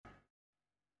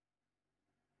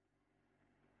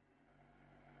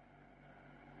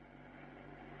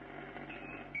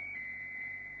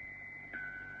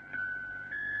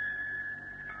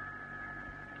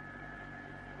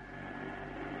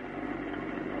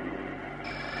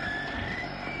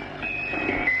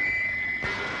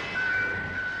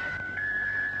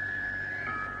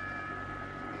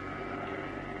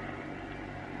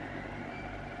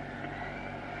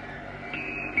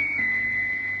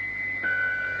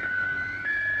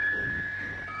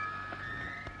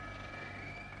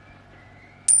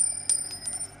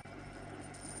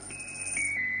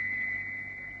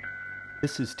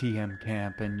This is TM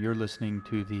Camp, and you're listening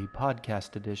to the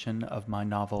podcast edition of my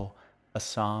novel,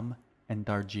 Assam and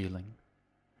Darjeeling.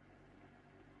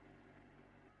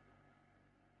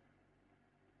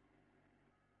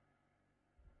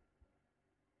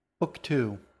 Book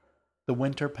 2, The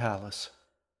Winter Palace.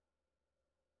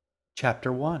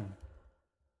 Chapter 1,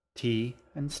 Tea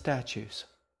and Statues.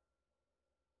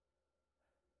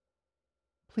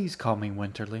 Please call me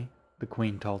Winterly, the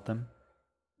Queen told them.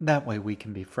 That way we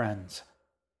can be friends.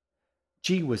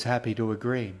 G was happy to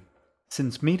agree.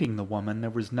 Since meeting the woman,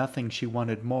 there was nothing she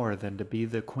wanted more than to be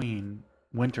the Queen,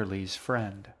 Winterly's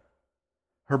friend.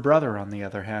 Her brother, on the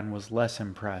other hand, was less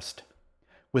impressed.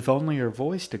 With only her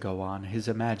voice to go on, his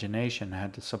imagination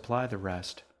had to supply the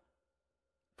rest.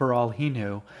 For all he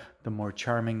knew, the more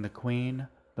charming the Queen,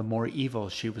 the more evil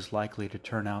she was likely to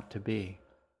turn out to be.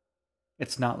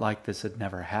 It's not like this had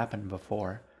never happened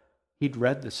before. He'd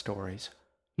read the stories.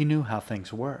 He knew how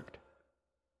things worked.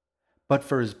 But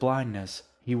for his blindness,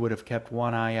 he would have kept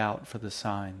one eye out for the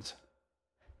signs.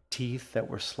 Teeth that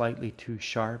were slightly too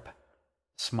sharp,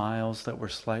 smiles that were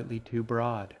slightly too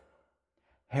broad,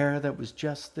 hair that was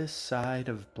just this side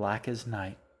of black as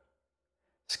night,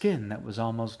 skin that was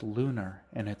almost lunar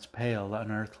in its pale,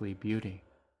 unearthly beauty,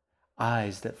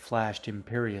 eyes that flashed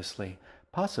imperiously,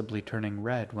 possibly turning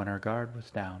red when her guard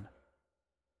was down.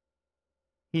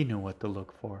 He knew what to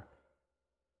look for.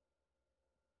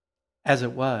 As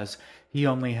it was, he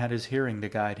only had his hearing to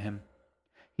guide him.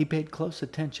 He paid close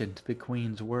attention to the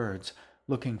Queen's words,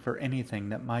 looking for anything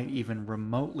that might even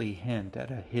remotely hint at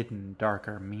a hidden,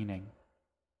 darker meaning.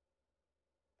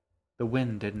 The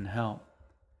wind didn't help,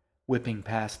 whipping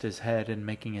past his head and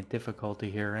making it difficult to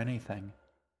hear anything.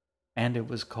 And it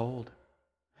was cold.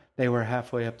 They were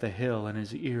halfway up the hill and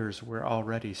his ears were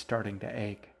already starting to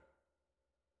ache.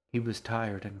 He was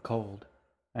tired and cold,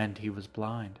 and he was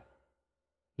blind.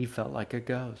 He felt like a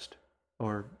ghost,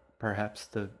 or perhaps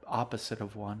the opposite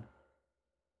of one.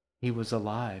 He was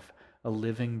alive, a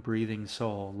living, breathing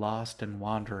soul, lost and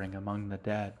wandering among the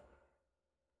dead.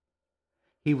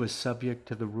 He was subject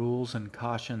to the rules and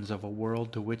cautions of a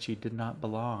world to which he did not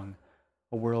belong,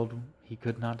 a world he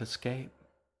could not escape.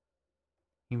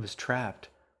 He was trapped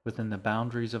within the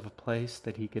boundaries of a place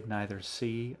that he could neither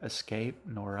see, escape,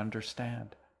 nor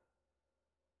understand.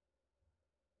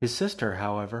 His sister,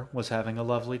 however, was having a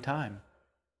lovely time.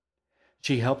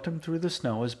 She helped him through the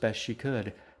snow as best she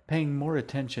could, paying more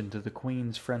attention to the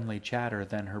Queen's friendly chatter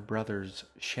than her brother's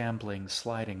shambling,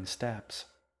 sliding steps.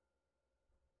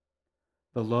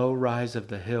 The low rise of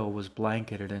the hill was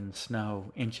blanketed in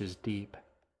snow inches deep.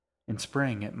 In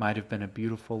spring it might have been a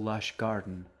beautiful, lush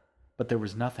garden, but there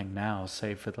was nothing now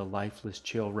save for the lifeless,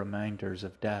 chill reminders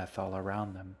of death all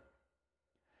around them.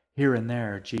 Here and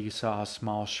there G saw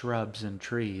small shrubs and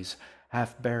trees,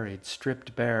 half buried,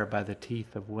 stripped bare by the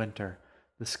teeth of winter,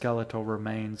 the skeletal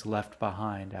remains left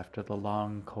behind after the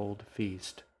long, cold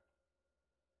feast.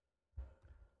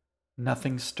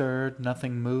 Nothing stirred,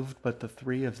 nothing moved but the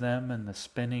three of them and the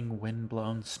spinning,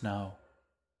 wind-blown snow.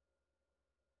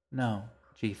 No,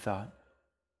 G thought.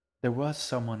 There was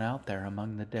someone out there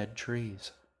among the dead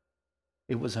trees.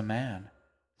 It was a man,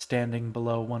 standing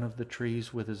below one of the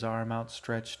trees with his arm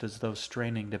outstretched as though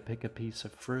straining to pick a piece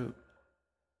of fruit,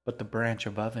 but the branch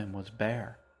above him was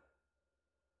bare.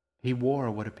 He wore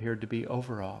what appeared to be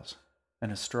overalls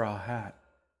and a straw hat.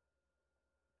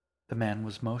 The man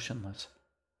was motionless.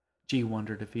 G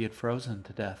wondered if he had frozen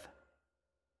to death.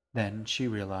 Then she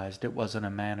realized it wasn't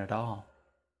a man at all.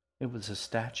 It was a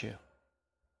statue.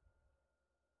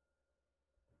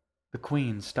 The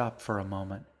Queen stopped for a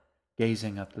moment,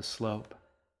 gazing up the slope.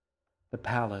 The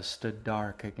palace stood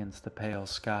dark against the pale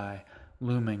sky,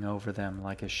 looming over them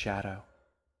like a shadow.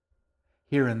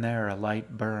 Here and there a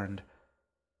light burned,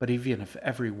 but even if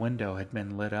every window had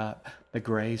been lit up, the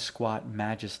gray, squat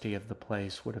majesty of the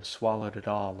place would have swallowed it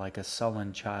all like a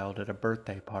sullen child at a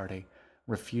birthday party,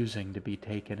 refusing to be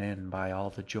taken in by all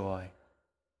the joy.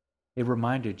 It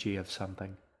reminded G of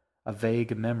something, a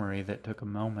vague memory that took a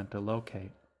moment to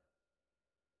locate.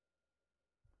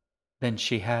 Then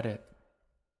she had it.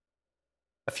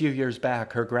 A few years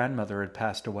back, her grandmother had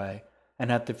passed away,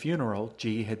 and at the funeral,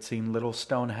 G had seen little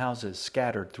stone houses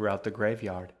scattered throughout the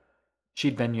graveyard.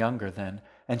 She'd been younger then,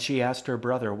 and she asked her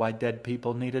brother why dead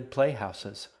people needed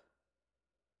playhouses.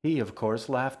 He, of course,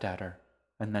 laughed at her,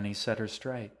 and then he set her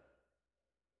straight.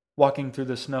 Walking through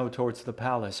the snow towards the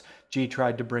palace, G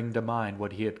tried to bring to mind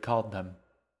what he had called them.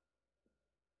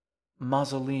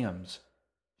 Mausoleums,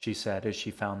 she said as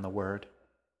she found the word.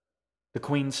 The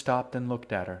Queen stopped and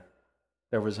looked at her.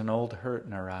 There was an old hurt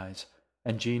in her eyes,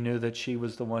 and G knew that she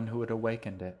was the one who had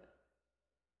awakened it.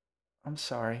 "I'm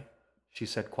sorry," she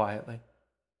said quietly.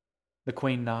 The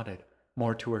queen nodded,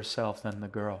 more to herself than the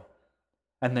girl,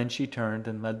 and then she turned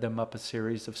and led them up a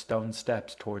series of stone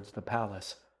steps towards the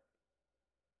palace.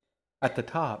 At the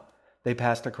top, they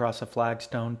passed across a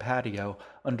flagstone patio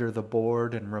under the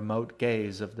bored and remote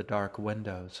gaze of the dark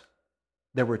windows.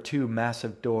 There were two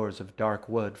massive doors of dark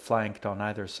wood flanked on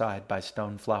either side by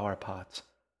stone flower pots.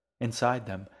 Inside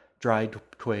them, dried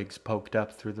twigs poked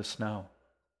up through the snow.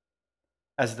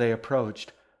 As they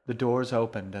approached, the doors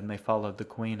opened and they followed the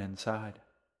queen inside.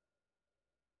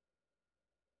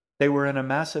 They were in a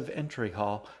massive entry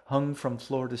hall hung from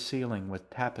floor to ceiling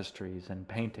with tapestries and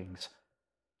paintings.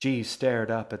 G stared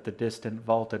up at the distant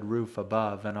vaulted roof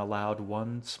above and allowed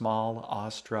one small,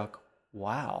 awestruck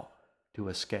 "wow" to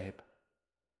escape.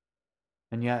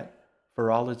 And yet, for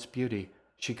all its beauty,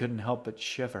 she couldn't help but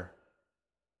shiver.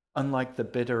 Unlike the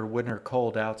bitter winter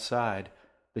cold outside,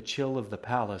 the chill of the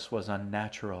palace was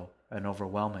unnatural and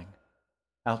overwhelming.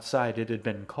 Outside it had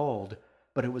been cold,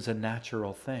 but it was a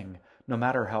natural thing, no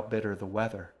matter how bitter the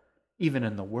weather. Even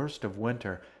in the worst of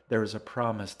winter, there is a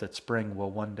promise that spring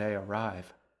will one day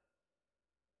arrive.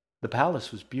 The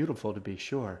palace was beautiful, to be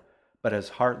sure, but as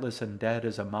heartless and dead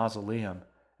as a mausoleum,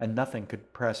 and nothing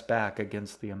could press back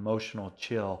against the emotional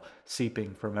chill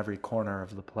seeping from every corner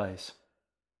of the place.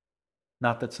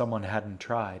 Not that someone hadn't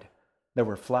tried. There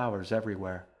were flowers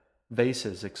everywhere,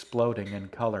 vases exploding in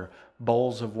color,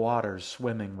 bowls of water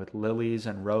swimming with lilies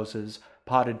and roses,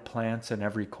 potted plants in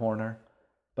every corner.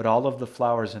 But all of the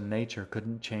flowers in nature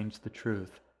couldn't change the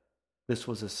truth. This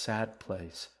was a sad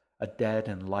place, a dead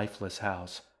and lifeless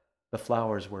house. The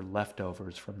flowers were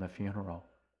leftovers from the funeral.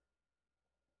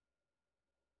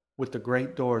 With the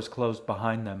great doors closed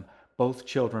behind them, both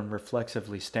children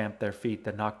reflexively stamped their feet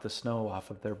to knock the snow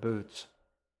off of their boots.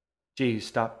 G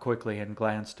stopped quickly and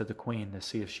glanced to the queen to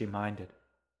see if she minded.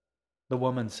 The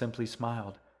woman simply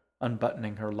smiled,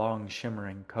 unbuttoning her long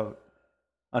shimmering coat.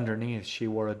 Underneath she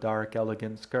wore a dark,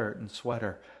 elegant skirt and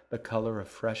sweater, the color of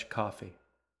fresh coffee.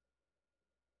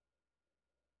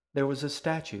 There was a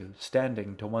statue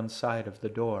standing to one side of the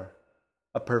door.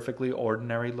 A perfectly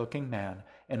ordinary-looking man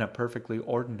in a perfectly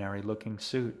ordinary-looking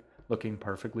suit, looking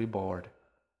perfectly bored.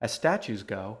 As statues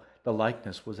go, the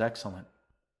likeness was excellent.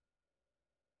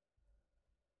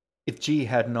 If G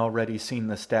hadn't already seen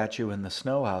the statue in the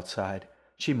snow outside,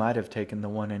 she might have taken the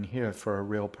one in here for a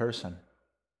real person.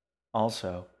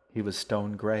 Also, he was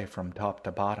stone gray from top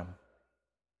to bottom.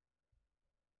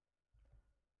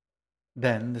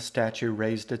 Then the statue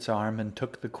raised its arm and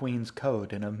took the queen's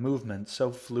coat in a movement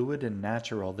so fluid and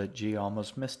natural that G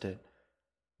almost missed it.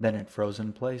 Then it froze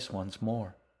in place once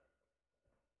more.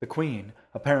 The queen,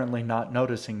 apparently not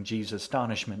noticing G's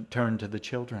astonishment, turned to the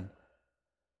children.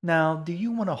 "Now, do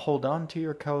you want to hold on to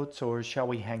your coats, or shall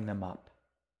we hang them up?"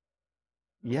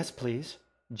 "Yes, please,"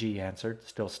 G answered,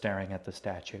 still staring at the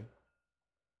statue.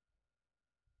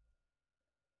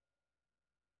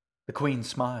 The queen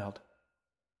smiled.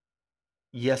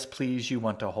 "Yes, please, you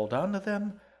want to hold on to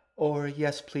them, or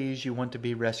yes, please, you want to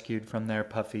be rescued from their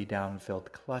puffy,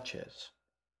 down-filled clutches?"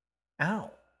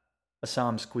 "Ow!"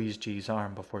 Assam squeezed G's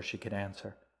arm before she could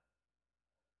answer.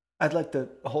 "I'd like to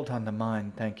hold on to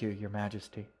mine, thank you, Your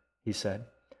Majesty," he said.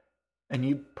 "And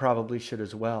you probably should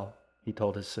as well," he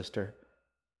told his sister.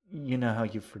 "You know how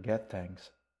you forget things."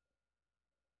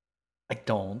 "I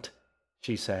don't,"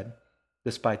 she said,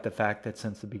 despite the fact that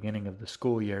since the beginning of the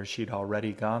school year she'd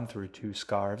already gone through 2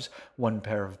 scarves, 1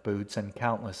 pair of boots, and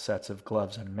countless sets of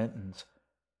gloves and mittens.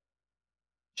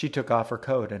 She took off her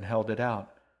coat and held it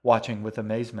out, watching with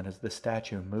amazement as the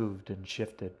statue moved and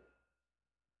shifted.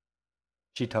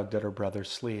 She tugged at her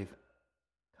brother's sleeve.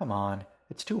 "Come on,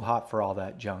 it's too hot for all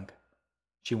that junk."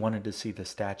 She wanted to see the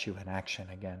statue in action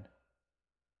again.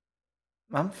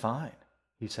 "I'm fine,"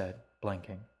 he said,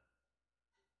 blinking.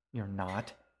 "You're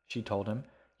not," she told him.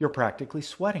 "You're practically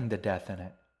sweating to death in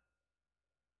it."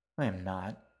 "I am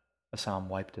not." Assam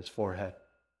wiped his forehead.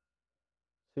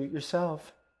 "Suit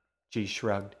yourself." G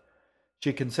shrugged.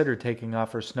 She considered taking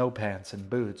off her snow pants and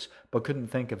boots, but couldn't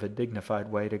think of a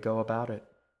dignified way to go about it.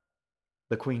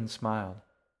 The queen smiled.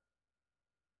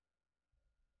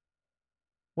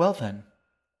 "Well then,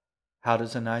 how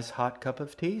does a nice hot cup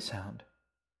of tea sound?"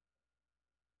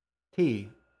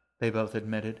 Tea, they both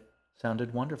admitted,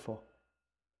 sounded wonderful.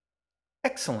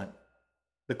 "Excellent!"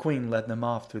 The queen led them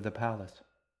off through the palace.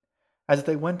 As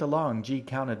they went along, G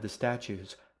counted the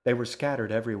statues. They were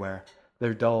scattered everywhere.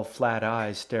 Their dull, flat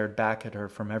eyes stared back at her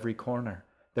from every corner,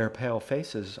 their pale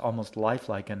faces almost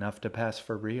lifelike enough to pass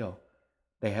for real.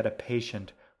 They had a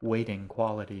patient, waiting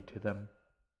quality to them.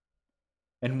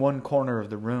 In one corner of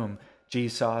the room, G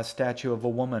saw a statue of a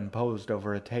woman posed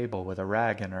over a table with a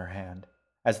rag in her hand.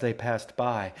 As they passed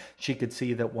by, she could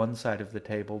see that one side of the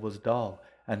table was dull,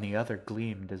 and the other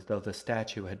gleamed as though the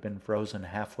statue had been frozen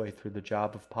halfway through the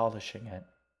job of polishing it.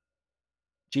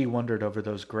 G wondered over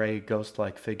those gray,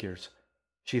 ghost-like figures.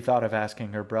 She thought of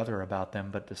asking her brother about them,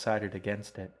 but decided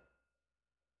against it.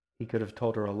 He could have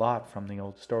told her a lot from the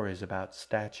old stories about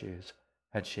statues,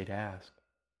 had she'd asked.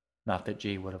 Not that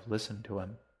G would have listened to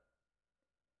him.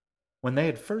 When they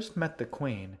had first met the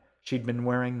Queen, she'd been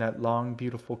wearing that long,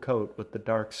 beautiful coat with the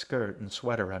dark skirt and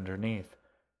sweater underneath,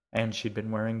 and she'd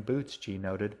been wearing boots, G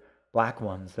noted, black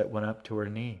ones that went up to her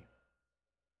knee.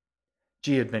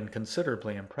 G had been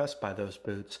considerably impressed by those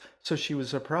boots, so she was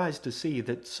surprised to see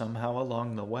that somehow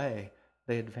along the way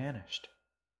they had vanished.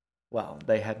 Well,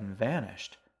 they hadn't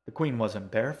vanished. The Queen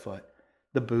wasn't barefoot.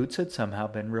 The boots had somehow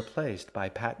been replaced by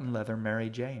patent leather Mary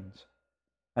Janes,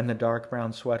 and the dark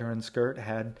brown sweater and skirt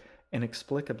had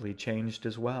inexplicably changed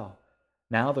as well.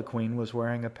 Now the Queen was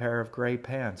wearing a pair of gray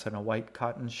pants and a white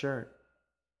cotton shirt.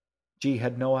 G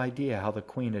had no idea how the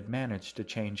Queen had managed to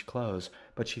change clothes,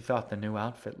 but she thought the new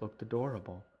outfit looked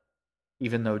adorable.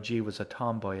 Even though G was a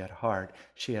tomboy at heart,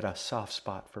 she had a soft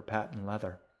spot for patent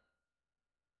leather.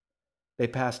 They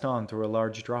passed on through a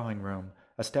large drawing room,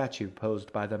 a statue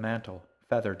posed by the mantel,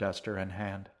 feather duster in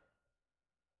hand.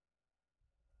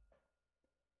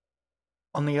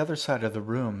 On the other side of the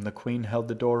room, the Queen held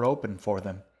the door open for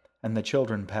them, and the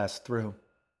children passed through.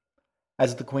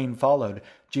 As the Queen followed,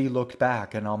 G looked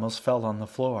back and almost fell on the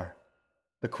floor.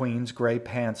 The Queen's gray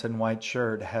pants and white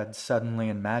shirt had suddenly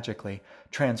and magically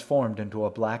transformed into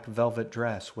a black velvet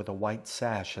dress with a white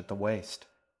sash at the waist.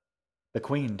 The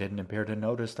Queen didn't appear to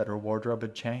notice that her wardrobe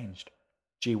had changed.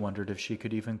 G wondered if she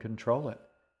could even control it.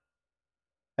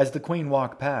 As the Queen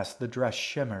walked past, the dress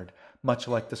shimmered, much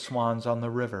like the swans on the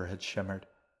river had shimmered,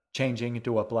 changing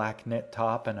into a black knit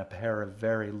top and a pair of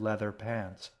very leather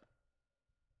pants.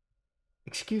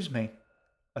 "Excuse me,"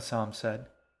 Assam said.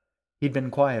 He'd been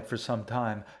quiet for some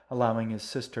time, allowing his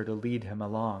sister to lead him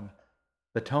along.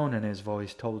 The tone in his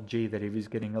voice told G that he was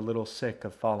getting a little sick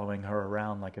of following her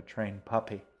around like a trained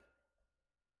puppy.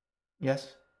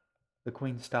 "Yes?" The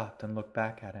Queen stopped and looked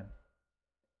back at him.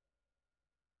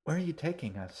 "Where are you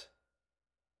taking us?"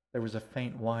 There was a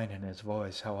faint whine in his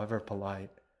voice, however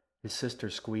polite. His sister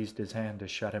squeezed his hand to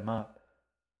shut him up.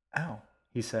 "Ow,"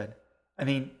 he said.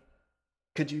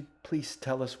 Could you please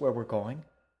tell us where we're going?"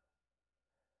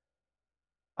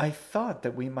 "I thought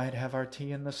that we might have our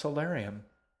tea in the solarium,"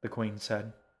 the Queen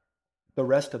said. "The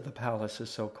rest of the palace is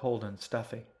so cold and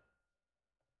stuffy."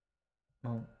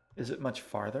 "Well, is it much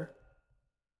farther?"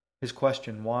 His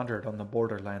question wandered on the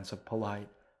borderlands of polite,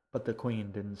 but the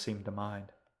Queen didn't seem to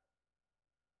mind.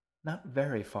 "Not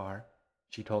very far,"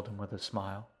 she told him with a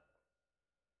smile.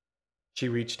 She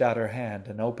reached out her hand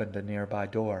and opened a nearby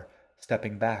door,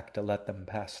 stepping back to let them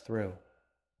pass through.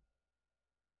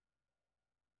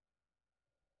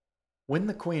 When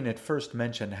the Queen had first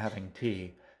mentioned having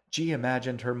tea, G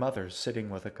imagined her mother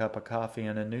sitting with a cup of coffee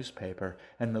and a newspaper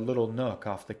in the little nook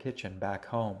off the kitchen back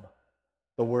home.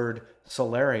 The word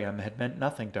solarium had meant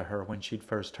nothing to her when she'd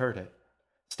first heard it.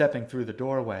 Stepping through the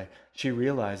doorway, she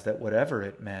realized that whatever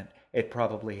it meant, it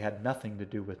probably had nothing to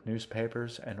do with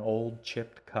newspapers and old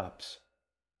chipped cups.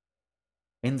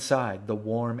 Inside, the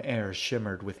warm air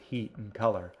shimmered with heat and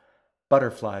color.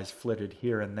 Butterflies flitted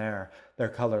here and there, their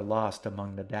color lost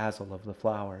among the dazzle of the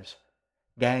flowers.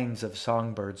 Gangs of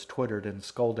songbirds twittered and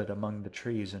scolded among the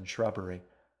trees and shrubbery.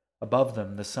 Above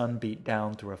them, the sun beat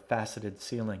down through a faceted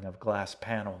ceiling of glass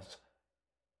panels.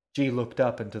 G looked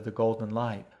up into the golden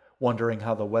light, wondering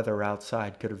how the weather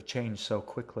outside could have changed so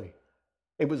quickly.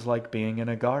 It was like being in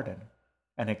a garden,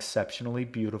 an exceptionally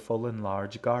beautiful and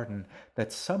large garden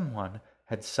that someone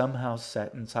had somehow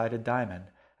set inside a diamond,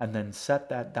 and then set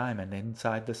that diamond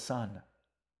inside the sun.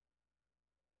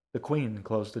 The Queen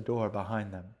closed the door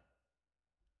behind them.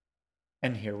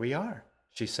 "And here we are,"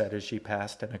 she said as she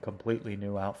passed in a completely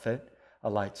new outfit, a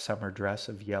light summer dress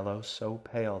of yellow so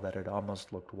pale that it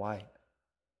almost looked white.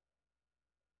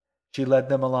 She led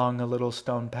them along a little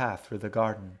stone path through the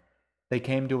garden. They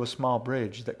came to a small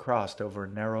bridge that crossed over a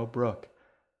narrow brook.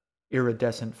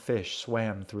 Iridescent fish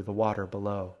swam through the water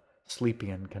below, sleepy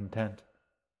and content.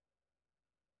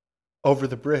 Over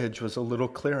the bridge was a little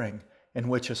clearing in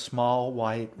which a small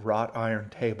white wrought iron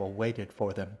table waited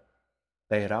for them.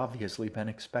 They had obviously been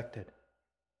expected.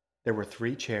 There were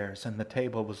 3 chairs, and the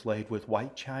table was laid with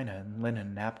white china and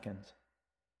linen napkins.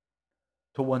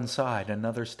 To one side,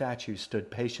 another statue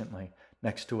stood patiently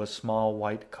next to a small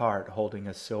white cart holding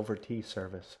a silver tea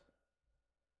service.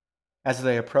 As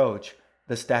they approached,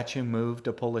 the statue moved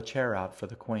to pull a chair out for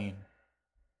the Queen.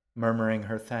 Murmuring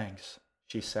her thanks,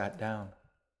 she sat down.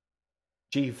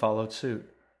 G followed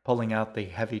suit, pulling out the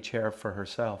heavy chair for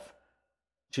herself.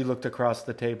 She looked across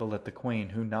the table at the Queen,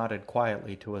 who nodded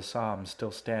quietly to Assam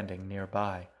still standing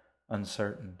nearby,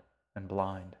 uncertain and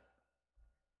blind.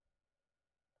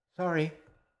 "Sorry,"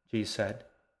 G said.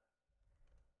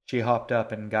 She hopped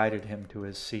up and guided him to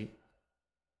his seat.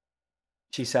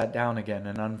 She sat down again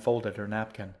and unfolded her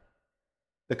napkin.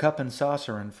 The cup and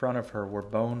saucer in front of her were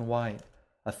bone white,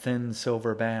 a thin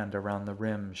silver band around the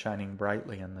rim shining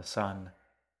brightly in the sun.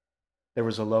 There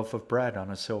was a loaf of bread on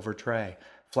a silver tray,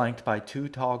 flanked by 2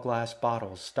 tall glass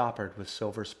bottles stoppered with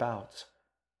silver spouts.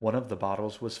 One of the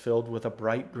bottles was filled with a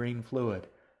bright green fluid,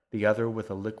 the other with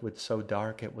a liquid so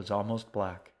dark it was almost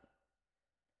black.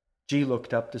 G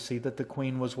looked up to see that the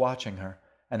Queen was watching her,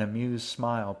 an amused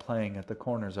smile playing at the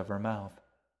corners of her mouth.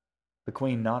 The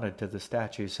Queen nodded to the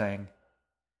statue, saying,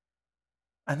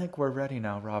 "I think we're ready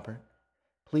now, Robert.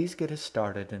 Please get us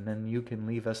started, and then you can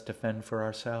leave us to fend for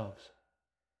ourselves."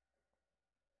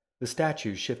 The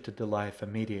statue shifted to life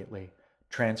immediately,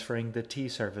 transferring the tea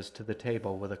service to the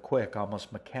table with a quick,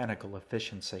 almost mechanical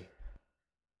efficiency.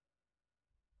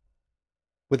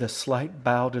 With a slight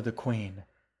bow to the Queen,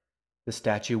 the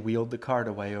statue wheeled the cart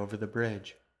away over the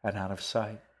bridge and out of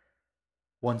sight.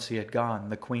 Once he had gone,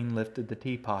 the Queen lifted the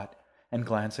teapot and,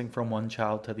 glancing from one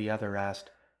child to the other,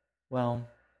 asked, "Well,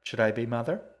 should I be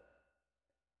mother?"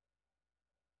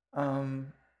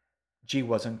 G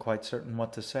wasn't quite certain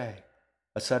what to say,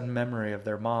 a sudden memory of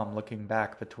their mom looking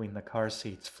back between the car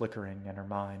seats flickering in her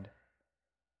mind.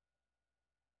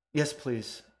 "Yes,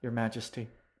 please, Your Majesty,"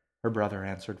 her brother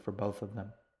answered for both of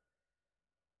them.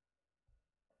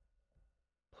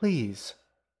 "Please,"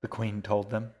 the Queen told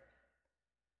them,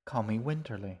 "call me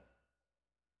Winterly.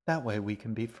 That way we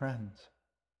can be friends."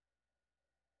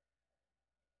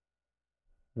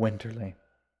 Winterly.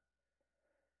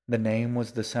 The name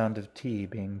was the sound of tea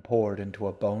being poured into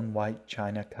a bone-white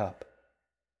china cup,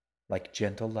 like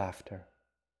gentle laughter.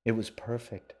 It was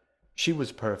perfect. She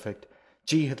was perfect.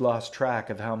 G had lost track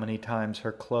of how many times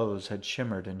her clothes had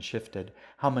shimmered and shifted,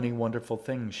 how many wonderful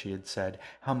things she had said,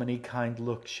 how many kind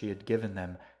looks she had given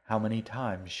them, how many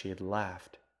times she had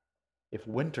laughed. If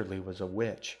Winterly was a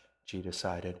witch, G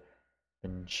decided,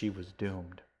 then she was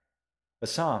doomed.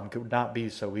 Assam could not be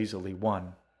so easily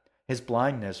won. His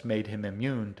blindness made him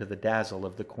immune to the dazzle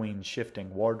of the Queen's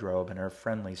shifting wardrobe and her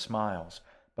friendly smiles,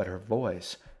 but her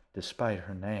voice, despite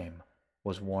her name,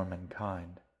 was warm and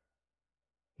kind.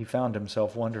 He found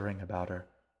himself wondering about her.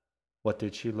 What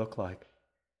did she look like?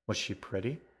 Was she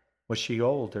pretty? Was she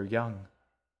old or young?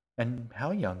 And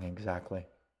how young exactly?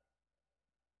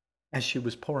 As she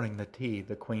was pouring the tea,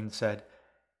 the Queen said,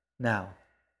 "Now,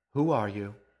 who are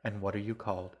you, and what are you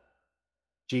called?"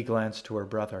 G glanced to her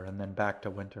brother and then back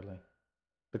to Winterly.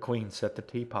 The Queen set the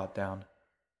teapot down.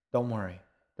 "Don't worry.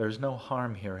 There is no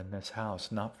harm here in this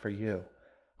house, not for you.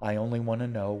 I only want to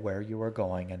know where you are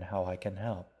going and how I can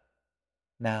help.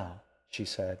 Now," she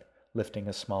said, lifting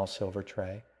a small silver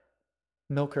tray,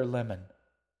 "milk or lemon?"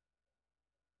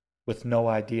 With no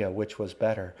idea which was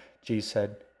better, G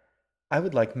said, "I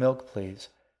would like milk, please.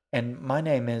 And my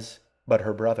name is—" But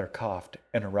her brother coughed,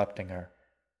 interrupting her.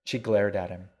 She glared at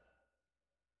him.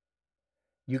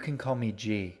 "You can call me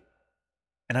G.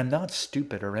 And I'm not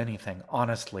stupid or anything,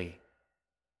 honestly."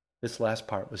 This last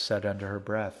part was said under her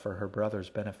breath for her brother's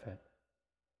benefit.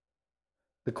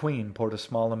 The Queen poured a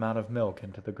small amount of milk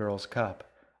into the girl's cup,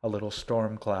 a little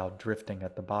storm cloud drifting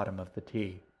at the bottom of the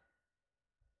tea.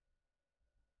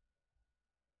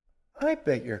 "I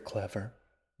bet you're clever,"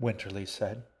 Winterly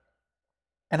said.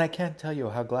 "And I can't tell you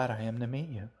how glad I am to meet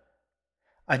you.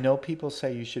 I know people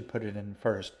say you should put it in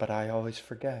first, but I always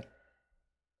forget."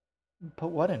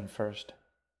 "Put what in first?"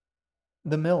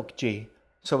 "The milk, G,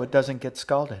 so it doesn't get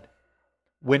scalded."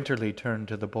 Winterly turned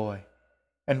to the boy.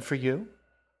 "And for you?"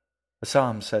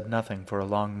 Assam said nothing for a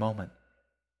long moment.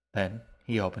 Then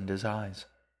he opened his eyes.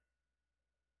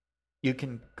 "You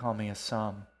can call me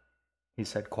Assam," he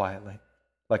said quietly,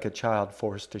 like a child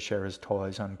forced to share his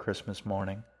toys on Christmas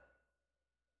morning.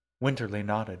 Winterly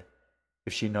nodded.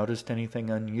 If she noticed anything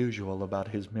unusual about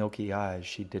his milky eyes,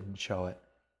 she didn't show it.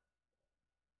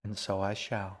 "And so I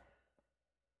shall."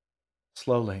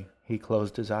 Slowly, he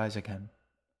closed his eyes again.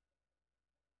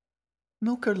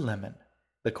 "Milk or lemon?"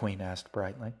 the Queen asked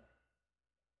brightly.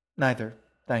 "Neither,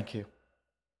 thank you."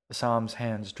 Assam's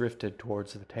hands drifted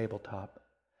towards the tabletop,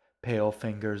 pale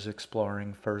fingers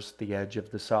exploring first the edge of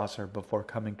the saucer before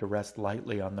coming to rest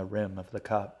lightly on the rim of the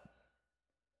cup.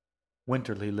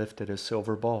 Winterly lifted a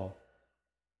silver bowl.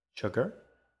 "Sugar?"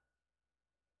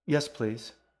 "Yes,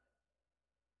 please."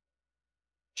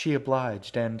 She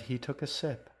obliged, and he took a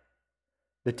sip.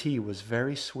 The tea was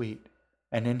very sweet,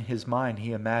 and in his mind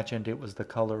he imagined it was the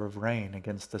color of rain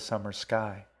against the summer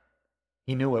sky.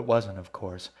 He knew it wasn't, of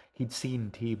course. He'd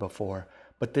seen tea before,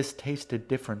 but this tasted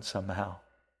different somehow.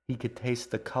 He could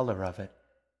taste the color of it.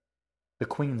 The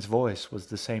Queen's voice was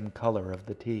the same color of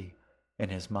the tea in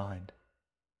his mind.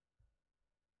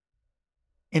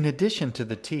 In addition to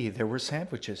the tea, there were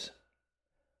sandwiches.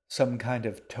 Some kind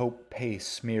of taupe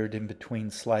paste smeared in between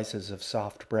slices of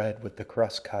soft bread with the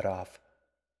crust cut off.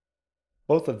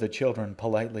 Both of the children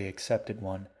politely accepted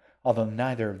one, although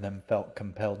neither of them felt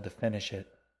compelled to finish it,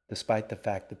 despite the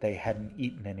fact that they hadn't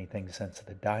eaten anything since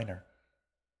the diner.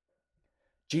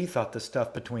 G thought the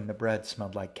stuff between the bread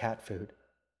smelled like cat food,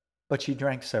 but she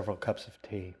drank several cups of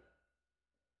tea.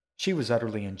 She was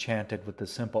utterly enchanted with the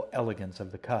simple elegance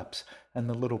of the cups and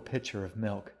the little pitcher of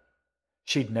milk.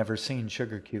 She'd never seen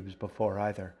sugar cubes before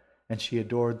either, and she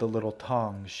adored the little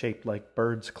tongs shaped like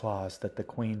birds' claws that the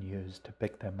Queen used to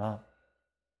pick them up.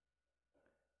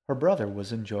 Her brother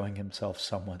was enjoying himself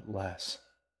somewhat less.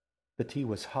 The tea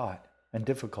was hot and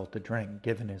difficult to drink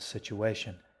given his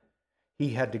situation. He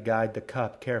had to guide the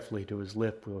cup carefully to his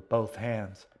lip with both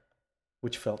hands,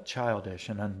 which felt childish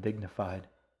and undignified,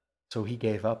 so he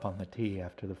gave up on the tea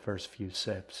after the first few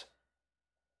sips.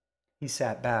 He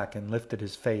sat back and lifted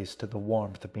his face to the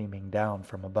warmth beaming down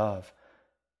from above.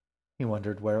 He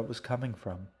wondered where it was coming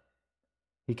from.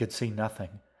 He could see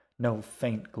nothing, no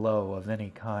faint glow of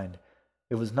any kind.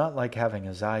 It was not like having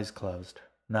his eyes closed.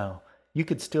 No, you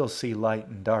could still see light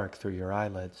and dark through your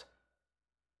eyelids.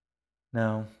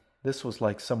 No, this was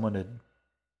like someone had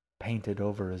painted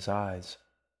over his eyes.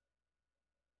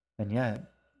 And yet,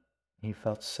 he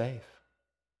felt safe.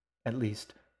 At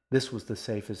least, this was the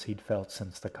safest he'd felt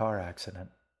since the car accident.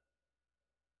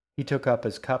 He took up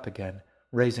his cup again,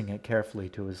 raising it carefully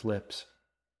to his lips.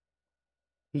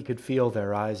 He could feel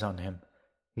their eyes on him.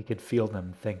 He could feel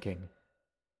them thinking.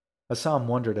 Assam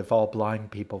wondered if all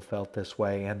blind people felt this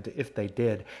way, and if they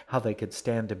did, how they could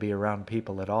stand to be around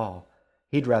people at all.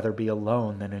 He'd rather be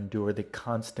alone than endure the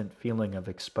constant feeling of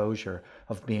exposure,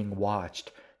 of being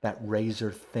watched, that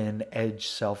razor-thin edge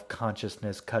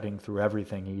self-consciousness cutting through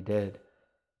everything he did.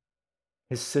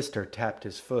 His sister tapped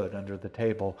his foot under the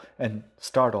table, and,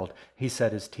 startled, he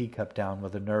set his teacup down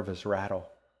with a nervous rattle.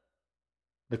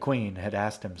 The Queen had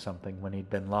asked him something when he'd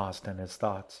been lost in his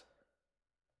thoughts.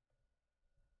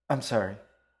 "I'm sorry,"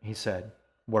 he said,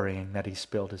 worrying that he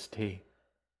spilled his tea.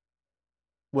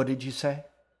 "What did you say?"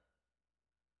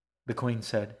 The Queen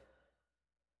said,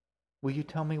 "Will you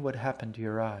tell me what happened to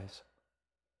your eyes?"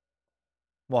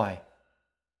 "Why?"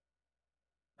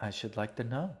 "I should like to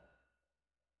know."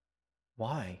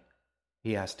 "Why?"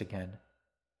 he asked again.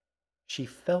 She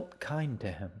felt kind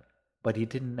to him, but he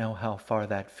didn't know how far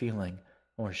that feeling,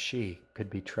 or she, could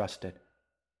be trusted.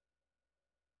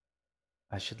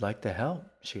 "I should like to help,"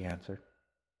 she answered,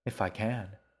 "if I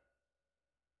can."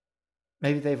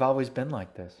 "Maybe they've always been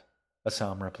like this,"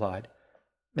 Assam replied.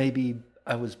 "Maybe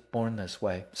I was born this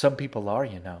way. Some people are,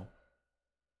 you know."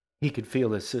 He could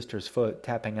feel his sister's foot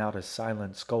tapping out a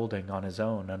silent scolding on his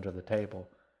own under the table.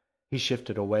 He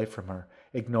shifted away from her,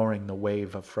 ignoring the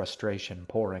wave of frustration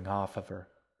pouring off of her.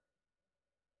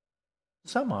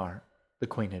 "Some are," the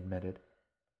Queen admitted.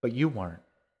 "But you weren't.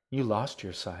 You lost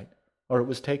your sight, or it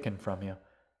was taken from you,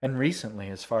 and recently,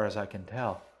 as far as I can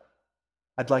tell.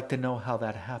 I'd like to know how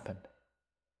that happened,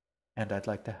 and I'd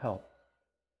like to help."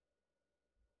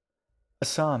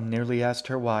 Assam nearly asked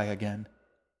her why again,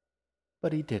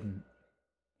 but he didn't.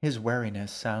 His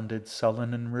wariness sounded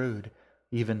sullen and rude,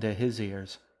 even to his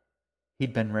ears.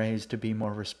 He'd been raised to be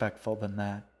more respectful than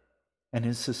that, and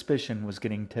his suspicion was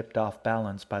getting tipped off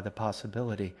balance by the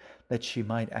possibility that she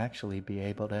might actually be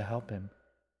able to help him.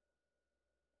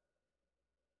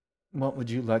 "What would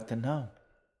you like to know?"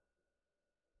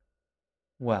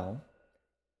 "Well,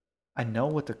 I know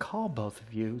what to call both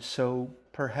of you, so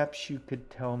perhaps you could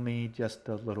tell me just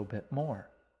a little bit more."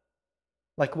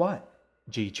 "Like what?"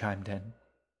 G chimed in.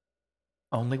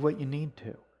 "Only what you need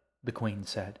to," the Queen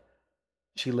said.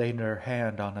 She laid her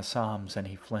hand on Assam's and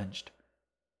he flinched.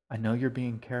 "I know you're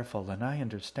being careful, and I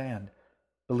understand.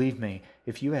 Believe me,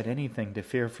 if you had anything to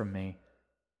fear from me,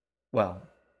 well,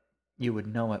 you would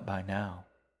know it by now."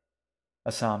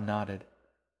 Assam nodded.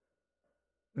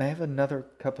 "May I have another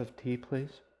cup of tea,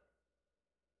 please?"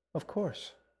 "Of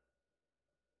course."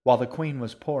 While the Queen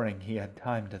was pouring, he had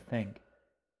time to think.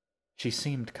 She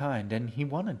seemed kind, and he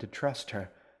wanted to trust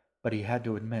her, but he had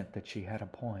to admit that she had a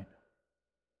point.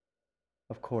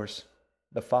 Of course,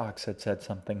 the fox had said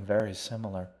something very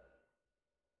similar.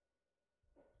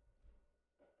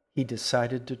 He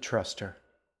decided to trust her,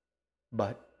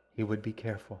 but he would be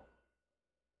careful.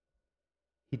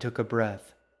 He took a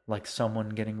breath, like someone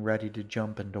getting ready to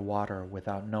jump into water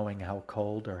without knowing how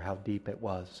cold or how deep it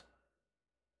was.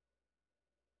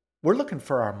 "We're looking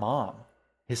for our mom,"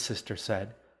 his sister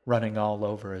said, running all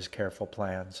over his careful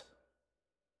plans.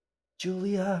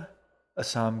 "Julia,"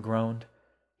 Assam groaned.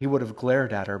 He would have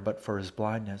glared at her but for his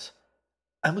blindness.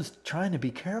 "I was trying to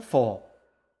be careful."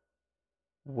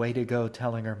 "Way to go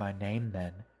telling her my name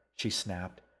then," she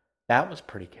snapped. "That was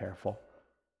pretty careful."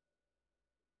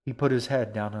 He put his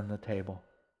head down on the table.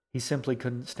 He simply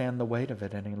couldn't stand the weight of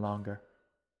it any longer.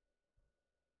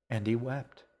 And he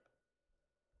wept.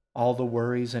 All the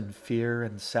worries and fear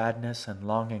and sadness and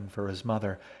longing for his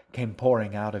mother came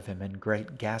pouring out of him in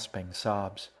great gasping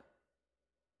sobs.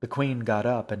 The Queen got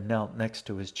up and knelt next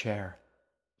to his chair.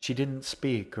 She didn't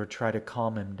speak or try to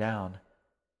calm him down.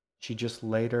 She just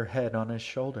laid her head on his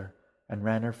shoulder and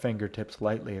ran her fingertips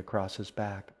lightly across his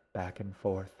back and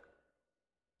forth.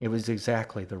 It was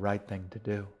exactly the right thing to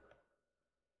do.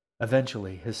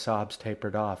 Eventually, his sobs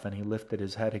tapered off and he lifted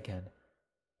his head again.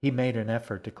 He made an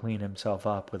effort to clean himself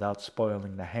up without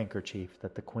spoiling the handkerchief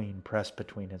that the Queen pressed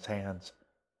between his hands.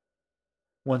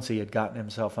 Once he had gotten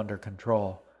himself under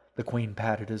control, the Queen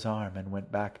patted his arm and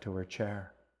went back to her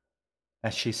chair.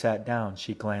 As she sat down,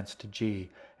 she glanced to G,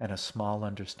 and a small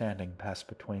understanding passed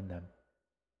between them.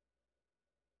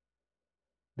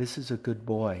 "This is a good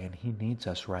boy, and he needs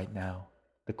us right now,"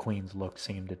 the Queen's look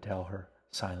seemed to tell her,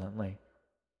 silently.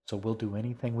 "So we'll do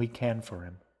anything we can for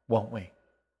him, won't we?"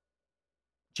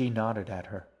 G nodded at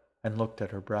her and looked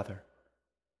at her brother.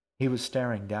 He was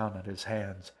staring down at his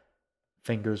hands,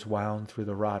 fingers wound through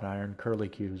the wrought iron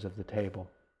curlicues of the table.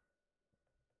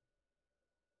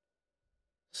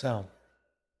 "So,"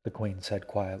 the Queen said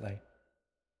quietly,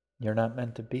 "you're not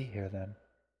meant to be here then."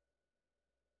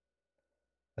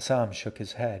 Assam shook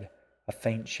his head, a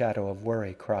faint shadow of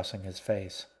worry crossing his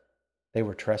face. They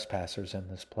were trespassers in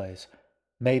this place.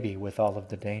 Maybe, with all of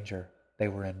the danger, they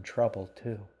were in trouble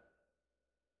too.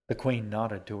 The Queen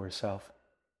nodded to herself.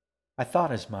 "I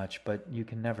thought as much, but you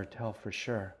can never tell for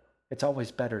sure. It's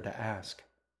always better to ask."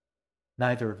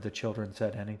 Neither of the children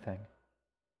said anything.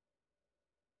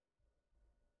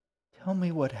 "Tell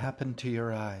me what happened to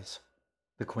your eyes,"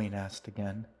 the Queen asked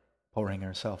again, pouring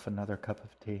herself another cup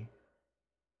of tea.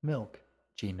 "Milk,"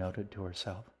 G noted to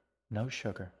herself. "No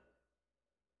sugar."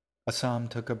 Assam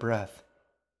took a breath.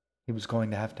 He was going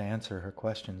to have to answer her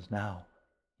questions now.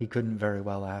 He couldn't very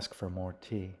well ask for more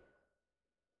tea.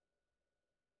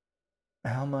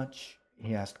 "How much,"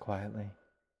 he asked quietly,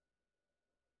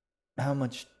 "how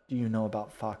much do you know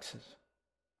about foxes?"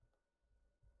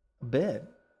 "A bit,"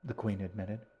 the Queen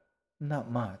admitted. "Not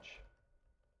much."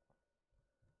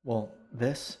 "Well,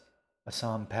 this,"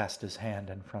 Assam passed his hand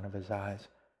in front of his eyes,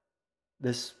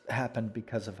 "this happened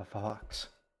because of a fox.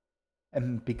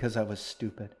 And because I was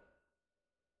stupid."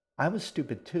 "I was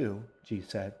stupid too," G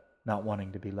said, not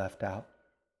wanting to be left out.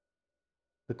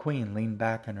 The Queen leaned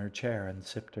back in her chair and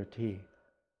sipped her tea.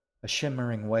 A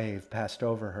shimmering wave passed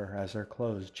over her as her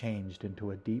clothes changed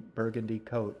into a deep burgundy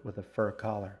coat with a fur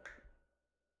collar.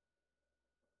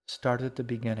 "Start at the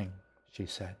beginning," she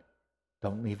said.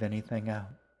 "Don't leave anything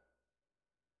out."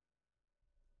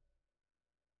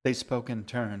 They spoke in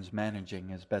turns,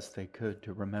 managing as best they could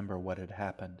to remember what had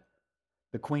happened.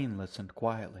 The Queen listened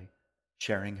quietly,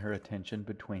 sharing her attention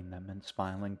between them and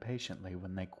smiling patiently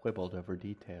when they quibbled over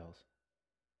details.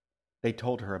 They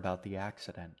told her about the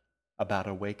accident, about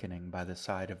awakening by the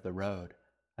side of the road,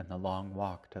 and the long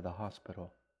walk to the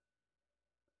hospital.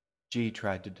 G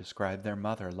tried to describe their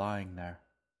mother lying there,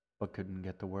 but couldn't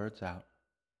get the words out.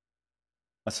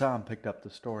 Assam picked up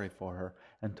the story for her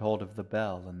and told of the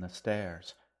bell and the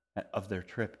stairs, of their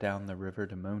trip down the river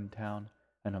to Moontown,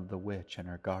 and of the witch and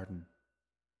her garden.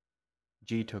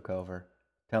 G took over,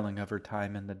 telling of her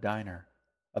time in the diner,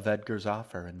 of Edgar's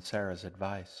offer and Sarah's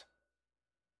advice.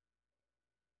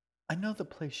 "I know the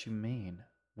place you mean,"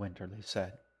 Winterly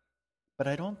said, "but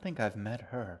I don't think I've met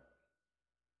her."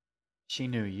 "She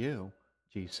knew you,"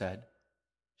 G said.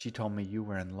 "She told me you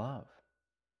were in love."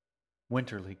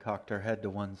 Winterly cocked her head to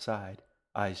one side,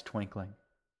 eyes twinkling.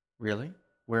 "Really?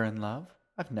 We're in love?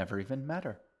 I've never even met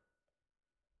her."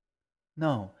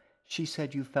 "No, she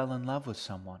said you fell in love with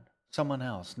someone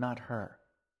else, not her."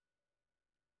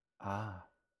 "Ah."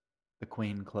 The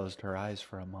Queen closed her eyes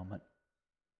for a moment.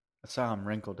 Assam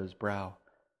wrinkled his brow.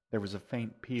 There was a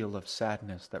faint peal of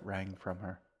sadness that rang from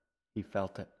her. He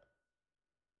felt it.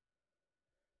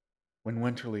 When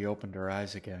Winterly opened her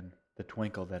eyes again, the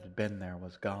twinkle that had been there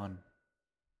was gone.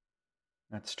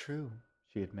 "That's true,"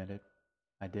 she admitted.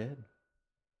 "I did."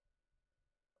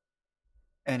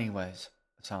 "Anyways,"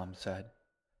 Assam said,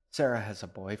 "Sarah has a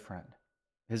boyfriend.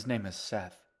 His name is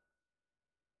Seth."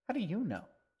 "How do you know?"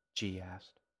 G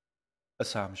asked.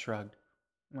 Assam shrugged.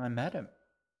 I met him.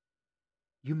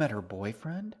 You met her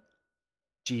boyfriend?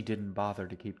 G didn't bother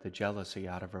to keep the jealousy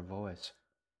out of her voice.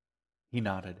 He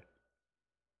nodded.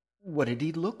 What did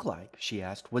he look like? She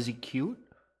asked. Was he cute?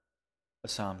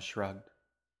 Assam shrugged.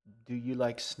 Do you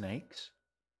like snakes?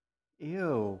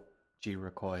 Ew, G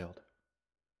recoiled.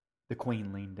 The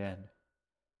Queen leaned in.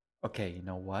 Okay, you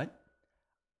know what?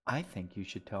 I think you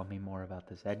should tell me more about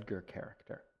this Edgar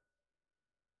character.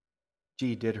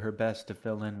 G did her best to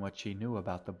fill in what she knew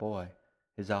about the boy,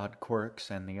 his odd quirks,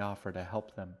 and the offer to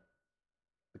help them.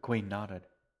 The Queen nodded.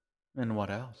 And what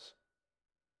else?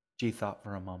 G thought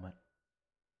for a moment.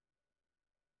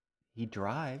 He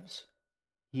drives.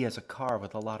 He has a car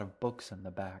with a lot of books in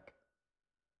the back.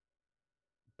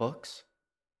 Books?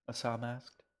 Assam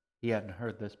asked. He hadn't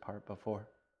heard this part before.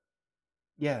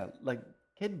 Yeah, like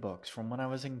kid books from when I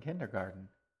was in kindergarten.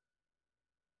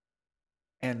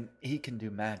 And he can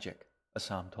do magic,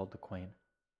 Assam told the Queen.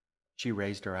 She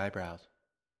raised her eyebrows.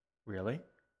 Really?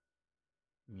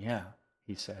 Yeah,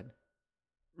 he said.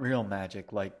 Real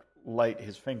magic, like light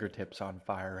his fingertips on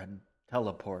fire and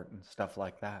teleport and stuff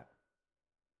like that.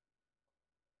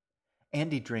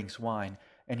 Andy drinks wine,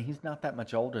 and he's not that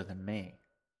much older than me.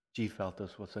 G felt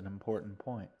this was an important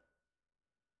point.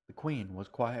 The Queen was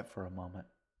quiet for a moment.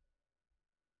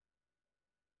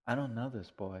 I don't know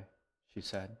this boy, she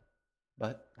said,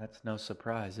 but that's no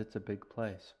surprise. It's a big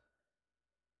place.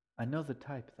 I know the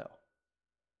type, though.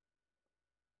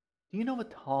 Do you know a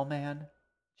tall man?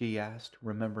 G asked,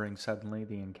 remembering suddenly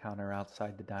the encounter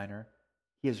outside the diner.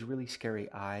 He has really scary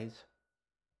eyes.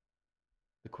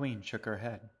 The Queen shook her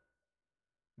head.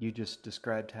 You just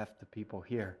described half the people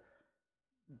here.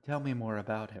 Tell me more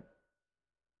about him.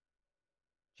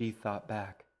 G thought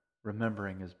back,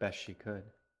 remembering as best she could.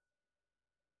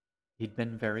 He'd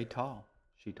been very tall,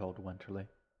 she told Winterly.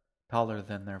 Taller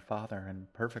than their father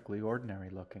and perfectly ordinary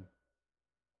looking.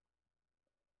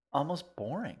 Almost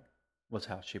boring, was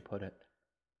how she put it.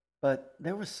 But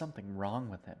there was something wrong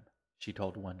with him, she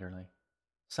told Winterly.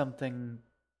 Something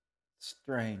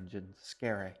strange and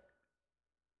scary.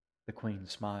 The Queen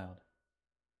smiled.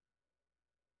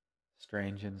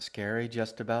 Strange and scary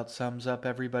just about sums up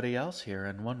everybody else here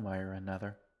in one way or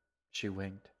another. She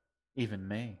winked. Even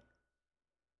me.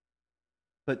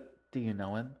 But do you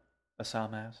know him?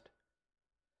 Assam asked.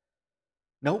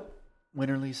 Nope,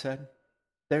 Winterly said.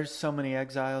 There's so many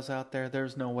exiles out there,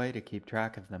 there's no way to keep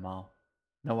track of them all.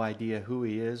 No idea who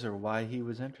he is or why he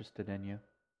was interested in you.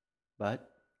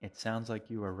 But it sounds like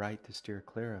you were right to steer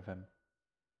clear of him.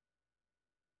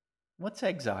 What's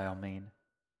exile mean?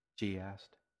 G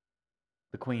asked.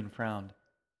 The Queen frowned.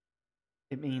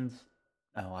 It means,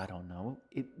 oh, I don't know.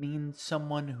 It means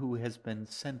someone who has been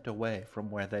sent away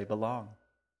from where they belong.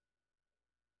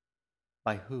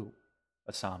 By who?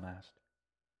 Assam asked.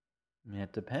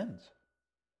 It depends.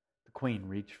 The Queen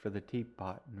reached for the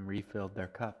teapot and refilled their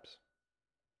cups.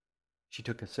 She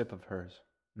took a sip of hers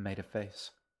and made a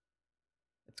face.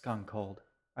 It's gone cold.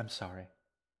 I'm sorry.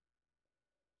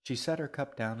 She set her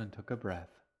cup down and took a breath.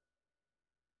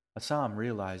 Assam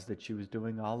realized that she was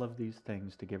doing all of these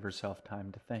things to give herself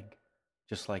time to think,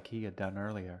 just like he had done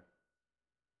earlier.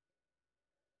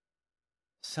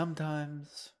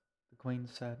 Sometimes, the Queen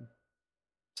said,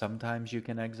 sometimes you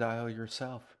can exile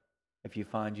yourself. If you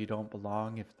find you don't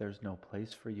belong, if there's no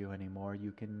place for you anymore,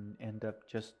 you can end up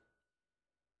just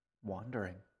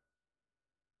wandering.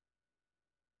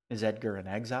 Is Edgar in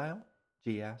exile?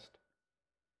 G asked.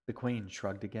 The Queen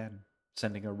shrugged again,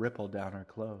 sending a ripple down her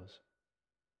clothes.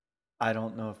 I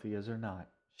don't know if he is or not,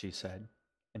 she said,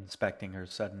 inspecting her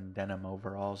sudden denim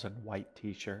overalls and white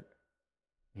t-shirt.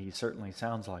 He certainly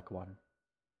sounds like one.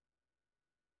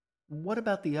 What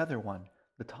about the other one,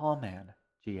 the tall man?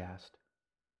 G asked.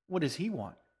 What does he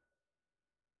want?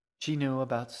 She knew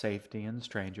about safety and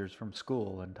strangers from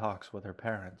school and talks with her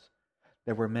parents.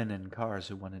 There were men in cars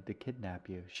who wanted to kidnap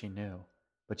you, she knew,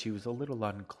 but she was a little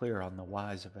unclear on the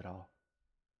whys of it all.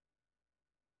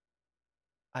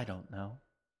 I don't know,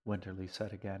 Winterly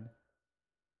said again.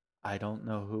 I don't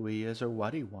know who he is or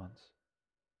what he wants.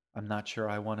 I'm not sure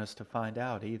I want us to find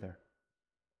out either.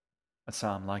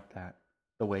 Assam liked that,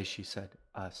 the way she said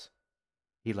us.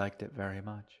 He liked it very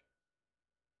much.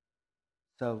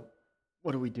 So,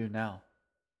 what do we do now?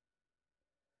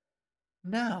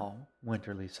 Now,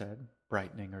 Winterly said,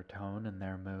 brightening her tone and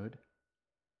their mood.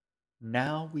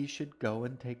 Now we should go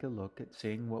and take a look at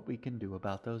seeing what we can do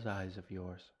about those eyes of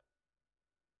yours.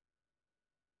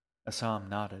 Assam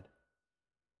nodded.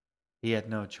 He had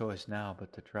no choice now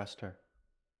but to trust her.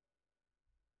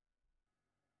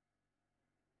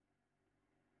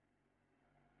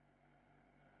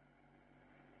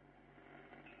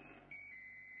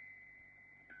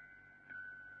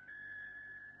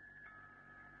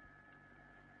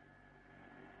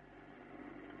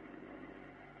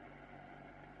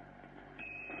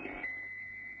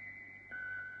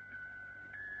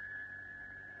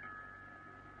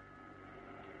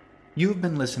 You have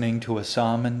been listening to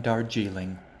Assam and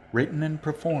Darjeeling, written and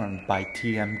performed by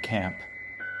T.M. Camp.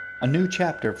 A new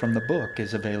chapter from the book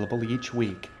is available each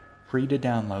week, free to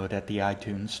download at the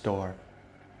iTunes Store.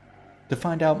 To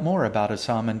find out more about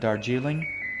Assam and Darjeeling,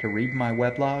 to read my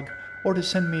weblog, or to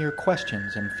send me your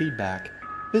questions and feedback,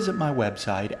 visit my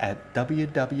website at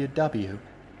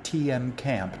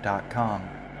www.tmcamp.com.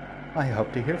 I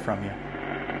hope to hear from you.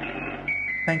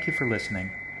 Thank you for listening.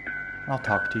 I'll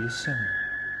talk to you soon.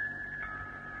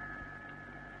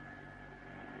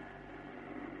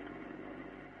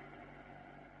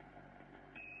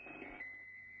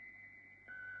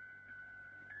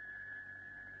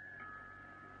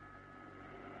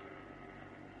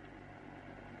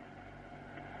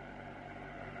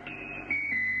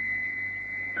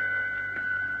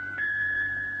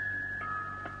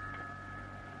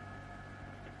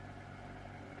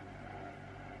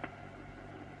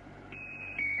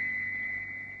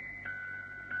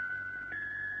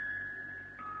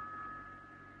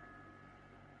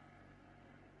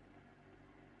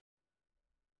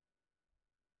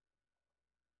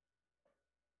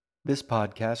 This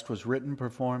podcast was written,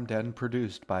 performed, and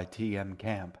produced by T.M.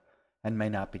 Camp, and may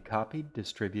not be copied,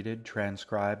 distributed,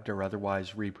 transcribed, or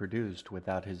otherwise reproduced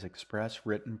without his express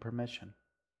written permission.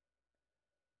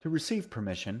 To receive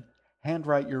permission,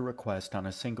 handwrite your request on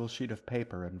a single sheet of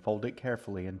paper and fold it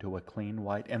carefully into a clean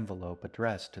white envelope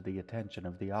addressed to the attention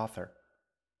of the author.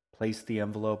 Place the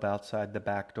envelope outside the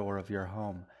back door of your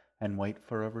home and wait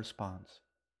for a response.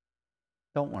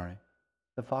 Don't worry,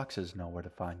 the foxes know where to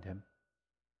find him.